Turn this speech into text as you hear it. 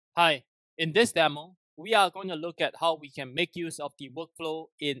Hi, in this demo, we are going to look at how we can make use of the workflow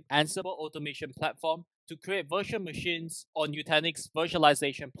in Ansible Automation Platform to create virtual machines on Nutanix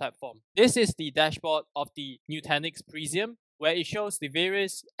virtualization platform. This is the dashboard of the Nutanix PRISM, where it shows the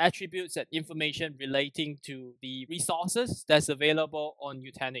various attributes and information relating to the resources that's available on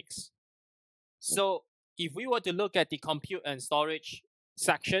Nutanix. So if we were to look at the compute and storage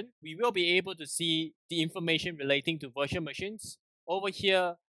section, we will be able to see the information relating to virtual machines. Over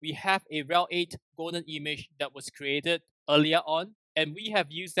here, we have a RHEL 8 golden image that was created earlier on, and we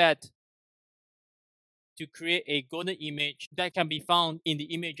have used that to create a golden image that can be found in the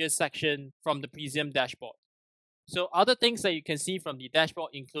images section from the PRISM dashboard. So other things that you can see from the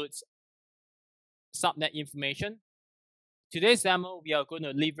dashboard includes subnet information. Today's demo, we are going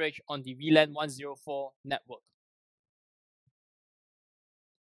to leverage on the VLAN 104 network.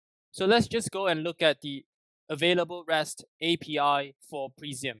 So let's just go and look at the available REST API for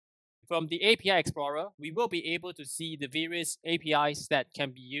PRISM. From the API Explorer, we will be able to see the various APIs that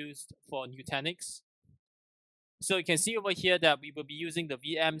can be used for Nutanix. So you can see over here that we will be using the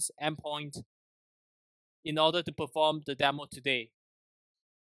VM's endpoint in order to perform the demo today.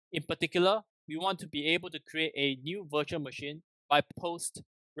 In particular, we want to be able to create a new virtual machine by post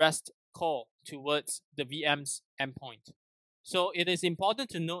REST call towards the VM's endpoint. So it is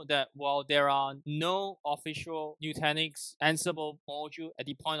important to note that while there are no official Nutanix Ansible module at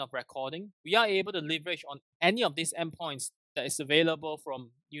the point of recording, we are able to leverage on any of these endpoints that is available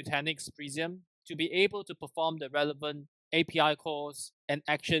from Nutanix PRISM to be able to perform the relevant API calls and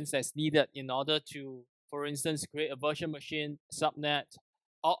actions that's needed in order to, for instance, create a virtual machine, subnet,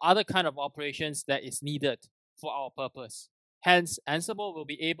 or other kind of operations that is needed for our purpose. Hence, Ansible will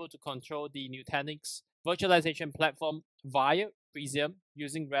be able to control the Nutanix virtualization platform via PRISM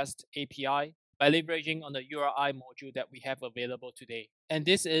using REST API by leveraging on the URI module that we have available today. And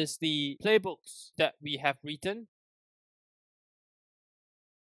this is the playbooks that we have written.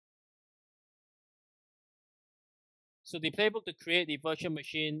 So the playbook to create the virtual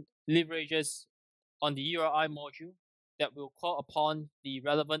machine leverages on the URI module that will call upon the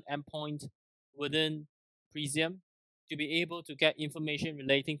relevant endpoint within PRISM to be able to get information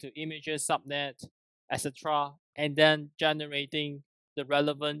relating to images, subnet, etc., and then generating the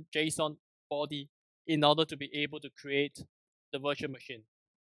relevant JSON body in order to be able to create the virtual machine.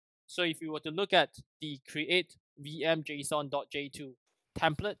 So if you were to look at the create VM JSON.j2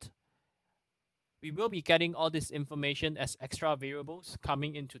 template, we will be getting all this information as extra variables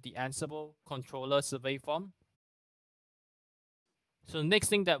coming into the Ansible controller survey form. So the next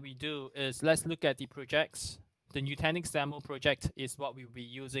thing that we do is let's look at the projects. The Nutanix demo project is what we'll be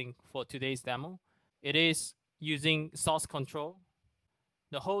using for today's demo. It is using source control.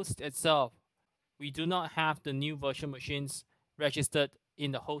 The host itself, we do not have the new virtual machines registered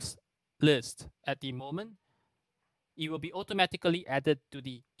in the host list at the moment. It will be automatically added to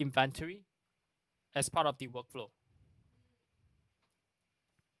the inventory as part of the workflow.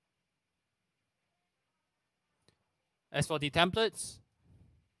 As for the templates,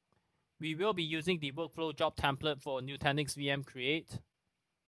 we will be using the workflow job template for Nutanix VM create.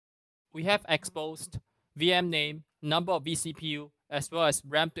 We have exposed VM name, number of vCPU, as well as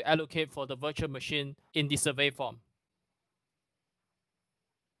RAM to allocate for the virtual machine in the survey form.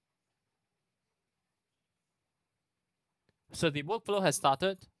 So the workflow has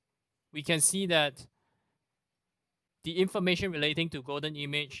started. We can see that the information relating to golden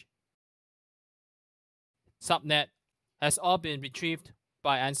image subnet has all been retrieved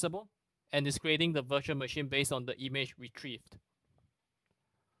by Ansible and is creating the virtual machine based on the image retrieved.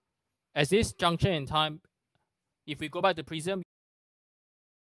 At this juncture in time, if we go back to PRISM,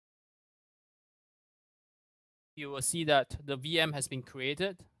 you will see that the VM has been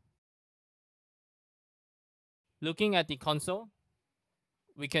created. Looking at the console,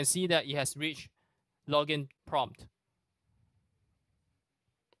 we can see that it has reached login prompt.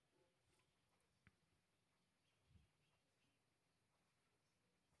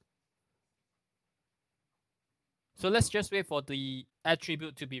 So let's just wait for the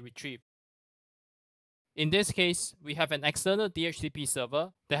attribute to be retrieved. In this case, we have an external DHCP server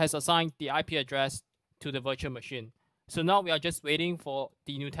that has assigned the IP address to the virtual machine. So now we are just waiting for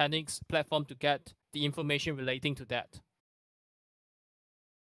the Nutanix platform to get the information relating to that.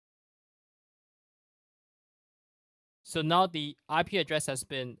 So now the IP address has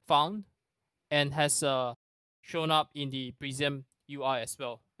been found and has shown up in the PRISM UI as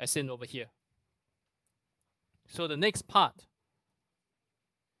well, as seen over here. So the next part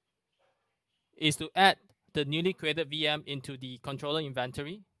is to add the newly created VM into the controller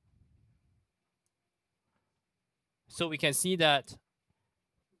inventory. So we can see that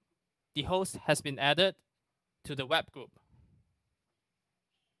the host has been added to the web group.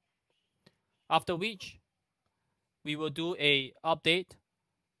 After which, we will do a update.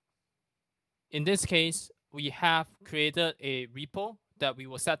 In this case, we have created a repo that we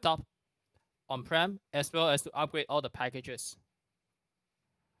will set up on-prem, as well as to upgrade all the packages.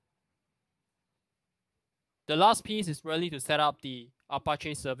 The last piece is really to set up the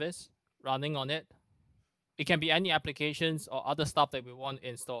Apache service running on it. It can be any applications or other stuff that we want to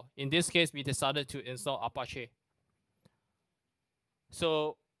install. In this case, we decided to install Apache.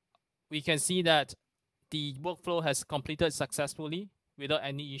 So we can see that the workflow has completed successfully without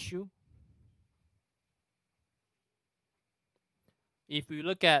any issue. If we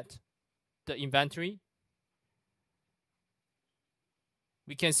look at the inventory,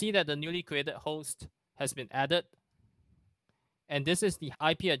 we can see that the newly created host has been added, and this is the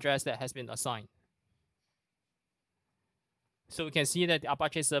IP address that has been assigned. So we can see that the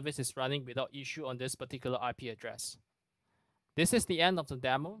Apache service is running without issue on this particular IP address. This is the end of the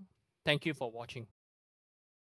demo. Thank you for watching.